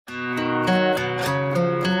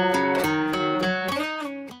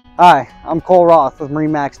Hi, I'm Cole Roth with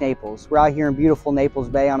Marinemax Naples. We're out here in beautiful Naples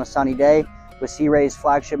Bay on a sunny day with Sea Ray's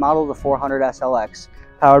flagship model, the 400 SLX,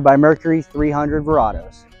 powered by Mercury 300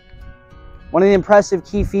 Verados. One of the impressive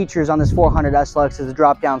key features on this 400 SLX is the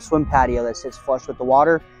drop-down swim patio that sits flush with the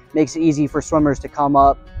water. Makes it easy for swimmers to come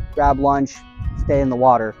up, grab lunch, stay in the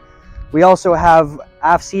water. We also have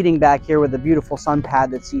aft seating back here with a beautiful sun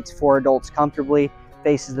pad that seats 4 adults comfortably.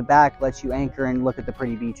 Faces the back, lets you anchor and look at the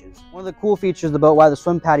pretty beaches. One of the cool features of the boat, while the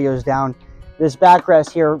swim patio is down, this backrest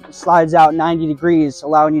here slides out 90 degrees,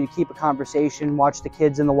 allowing you to keep a conversation, watch the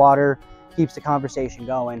kids in the water, keeps the conversation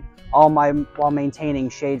going, all while maintaining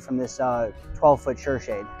shade from this 12-foot shore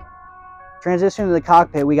shade. Transition to the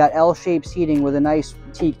cockpit, we got L-shaped seating with a nice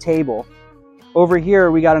teak table. Over here,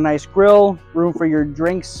 we got a nice grill, room for your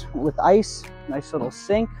drinks with ice, nice little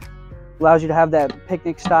sink. Allows you to have that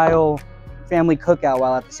picnic style family cookout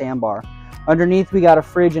while at the sandbar. Underneath, we got a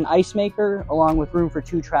fridge and ice maker, along with room for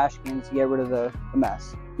 2 trash cans to get rid of the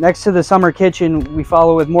mess. Next to the summer kitchen, we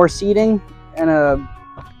follow with more seating and a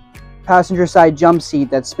passenger side jump seat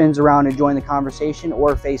that spins around to join the conversation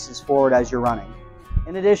or faces forward as you're running.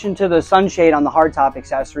 In addition to the sunshade on the hardtop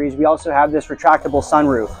accessories, we also have this retractable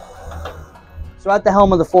sunroof. So at the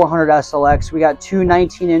helm of the 400 SLX, we got 2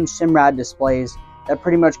 19-inch Simrad displays that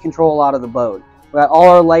pretty much control a lot of the boat. We got all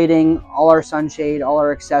our lighting, all our sunshade, all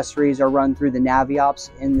our accessories are run through the Naviops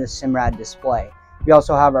in the Simrad display. We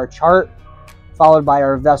also have our chart, followed by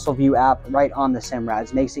our Vessel View app right on the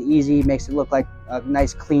Simrads. Makes it easy, makes it look like a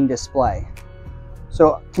nice clean display.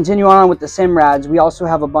 So continue on with the Simrads, we also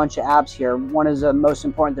have a bunch of apps here. One is most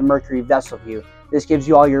important, the Mercury Vessel View. This gives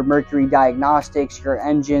you all your Mercury diagnostics, your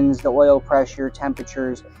engines, the oil pressure,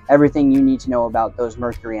 temperatures, everything you need to know about those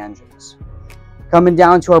Mercury engines. Coming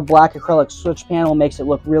down to our black acrylic switch panel makes it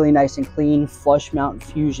look really nice and clean, flush mount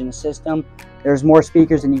fusion system. There's more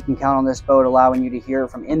speakers than you can count on this boat, allowing you to hear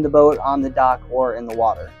from in the boat, on the dock, or in the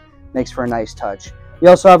water. Makes for a nice touch. We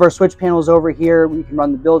also have our switch panels over here. You can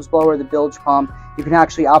run the bilge blower, the bilge pump. You can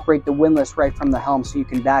actually operate the windlass right from the helm, so you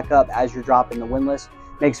can back up as you're dropping the windlass.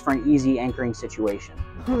 Makes for an easy anchoring situation.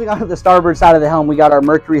 Moving on to the starboard side of the helm, we got our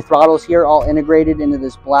Mercury throttles here, all integrated into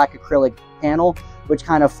this black acrylic panel, which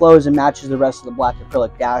kind of flows and matches the rest of the black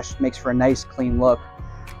acrylic dash. Makes for a nice clean look.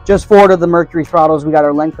 Just forward of the Mercury throttles, we got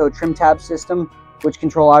our Lenco trim tab system, which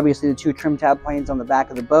control obviously the 2 trim tab planes on the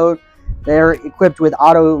back of the boat. They're equipped with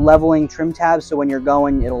auto leveling trim tabs, so when you're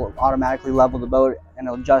going, it'll automatically level the boat and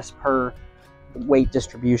it'll adjust per weight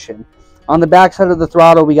distribution. On the back side of the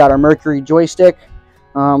throttle, we got our Mercury joystick,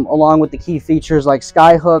 along with the key features like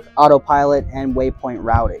skyhook, autopilot, and waypoint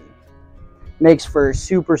routing. Makes for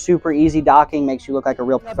super easy docking, makes you look like a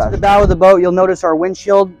real professional. Up to the bow of the boat, you'll notice our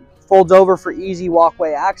windshield folds over for easy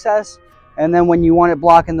walkway access, and then when you want it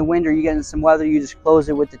blocking the wind or you get in some weather, you just close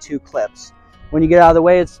it with the 2 clips. When you get out of the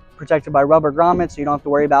way, it's protected by rubber grommets, so you don't have to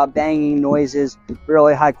worry about banging noises.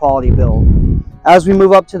 Really high quality build. As we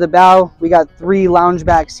move up to the bow, we got 3 lounge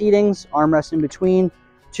back seatings, armrests in between,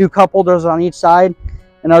 2 cup holders on each side,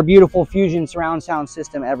 and our beautiful Fusion surround sound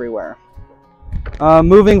system everywhere.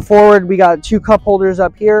 Moving forward, we got 2 cup holders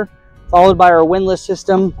up here, followed by our windlass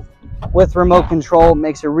system with remote control.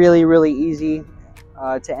 Makes it really easy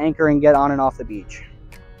to anchor and get on and off the beach.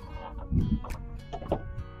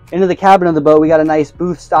 Into the cabin of the boat, we got a nice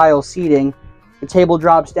booth style seating. The table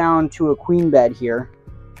drops down to a queen bed here.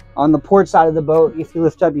 On the port side of the boat, if you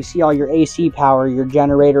lift up, you see all your AC power, your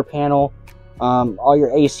generator panel, all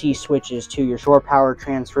your AC switches to your shore power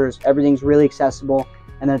transfers. Everything's really accessible,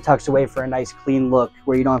 and then it tucks away for a nice clean look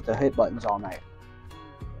where you don't have to hit buttons all night.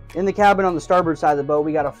 In the cabin on the starboard side of the boat,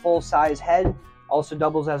 we got a full-size head, also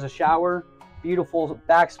doubles as a shower. Beautiful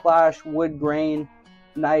backsplash, wood grain,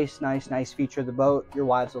 nice feature of the boat. Your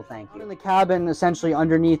wives will thank you. In the cabin, essentially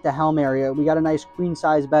underneath the helm area, we got a nice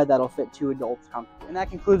queen-size bed that'll fit 2 adults comfortably. And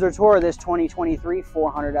that concludes our tour of this 2023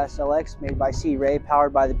 400 SLX made by Sea Ray,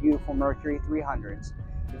 powered by the beautiful Mercury 300s.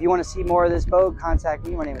 If you want to see more of this boat, contact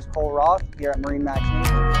me. My name is Cole Roth here at Marinemax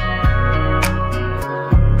Naples.